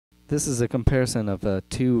This is a comparison of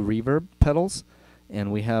two reverb pedals, and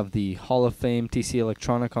we have the Hall of Fame TC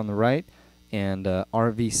Electronic on the right and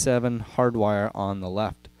RV-7 Hardwire on the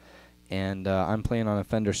left. And I'm playing on a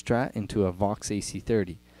Fender Strat into a Vox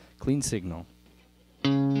AC30. Clean signal.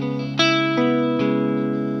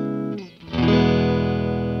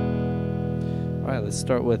 Alright, let's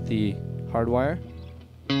start with the Hardwire.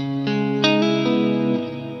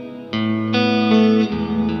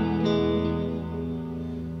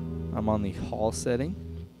 I'm on the Hall setting.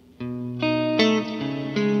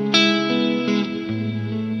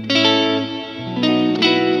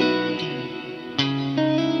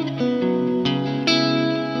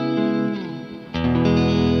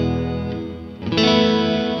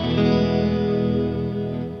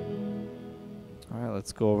 Alright,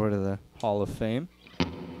 let's go over to the Hall of Fame.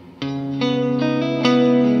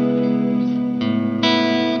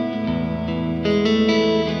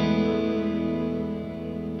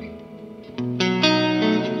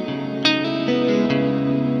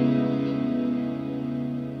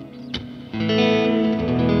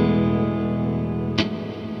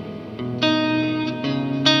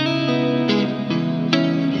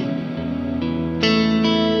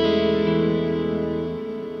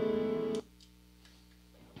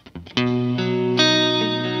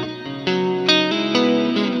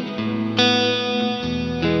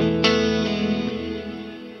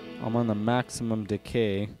 I'm on the maximum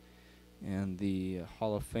decay, and the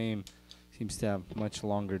Hall of Fame seems to have much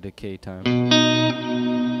longer decay time.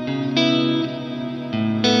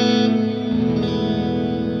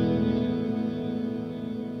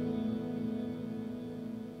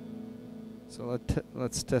 So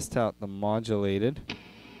let's test out the modulated.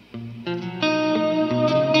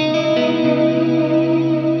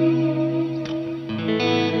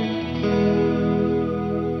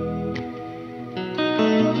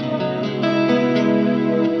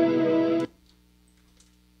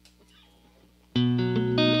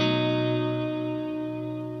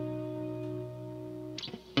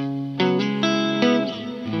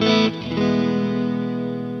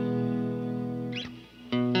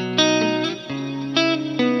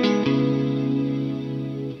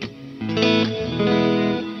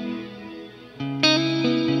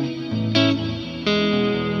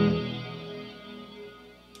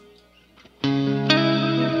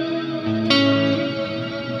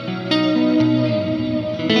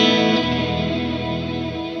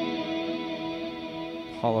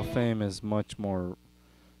 Hall of Fame is much more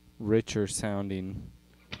richer sounding.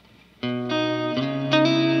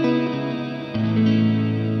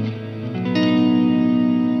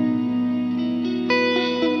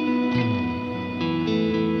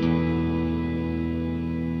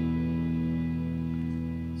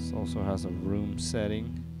 This also has a room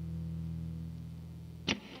setting.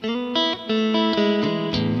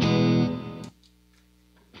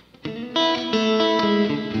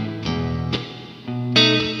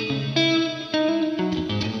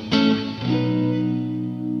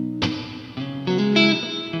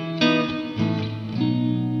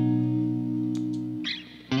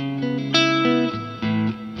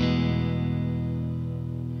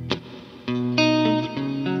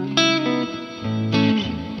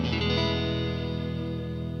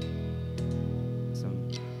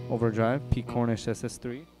 Overdrive, P Cornish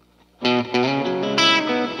SS3.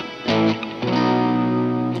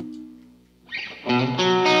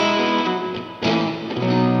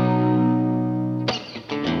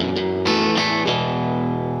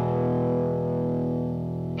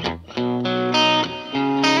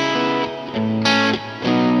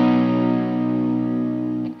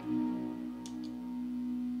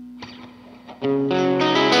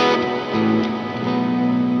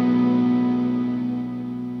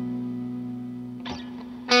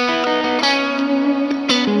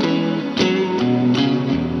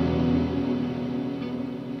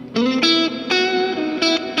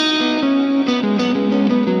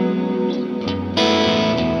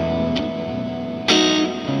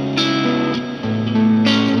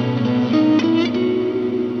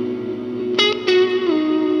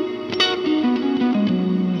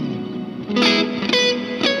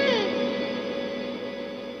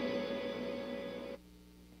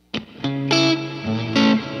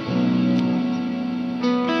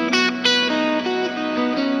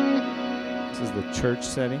 Church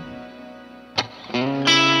setting.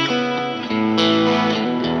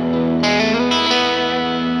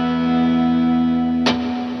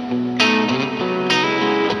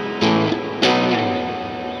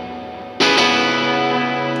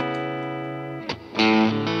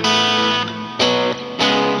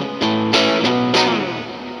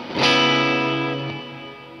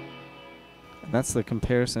 that's the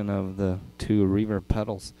comparison of the two reverb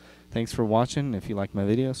pedals. Thanks for watching. If you like my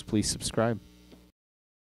videos, please subscribe.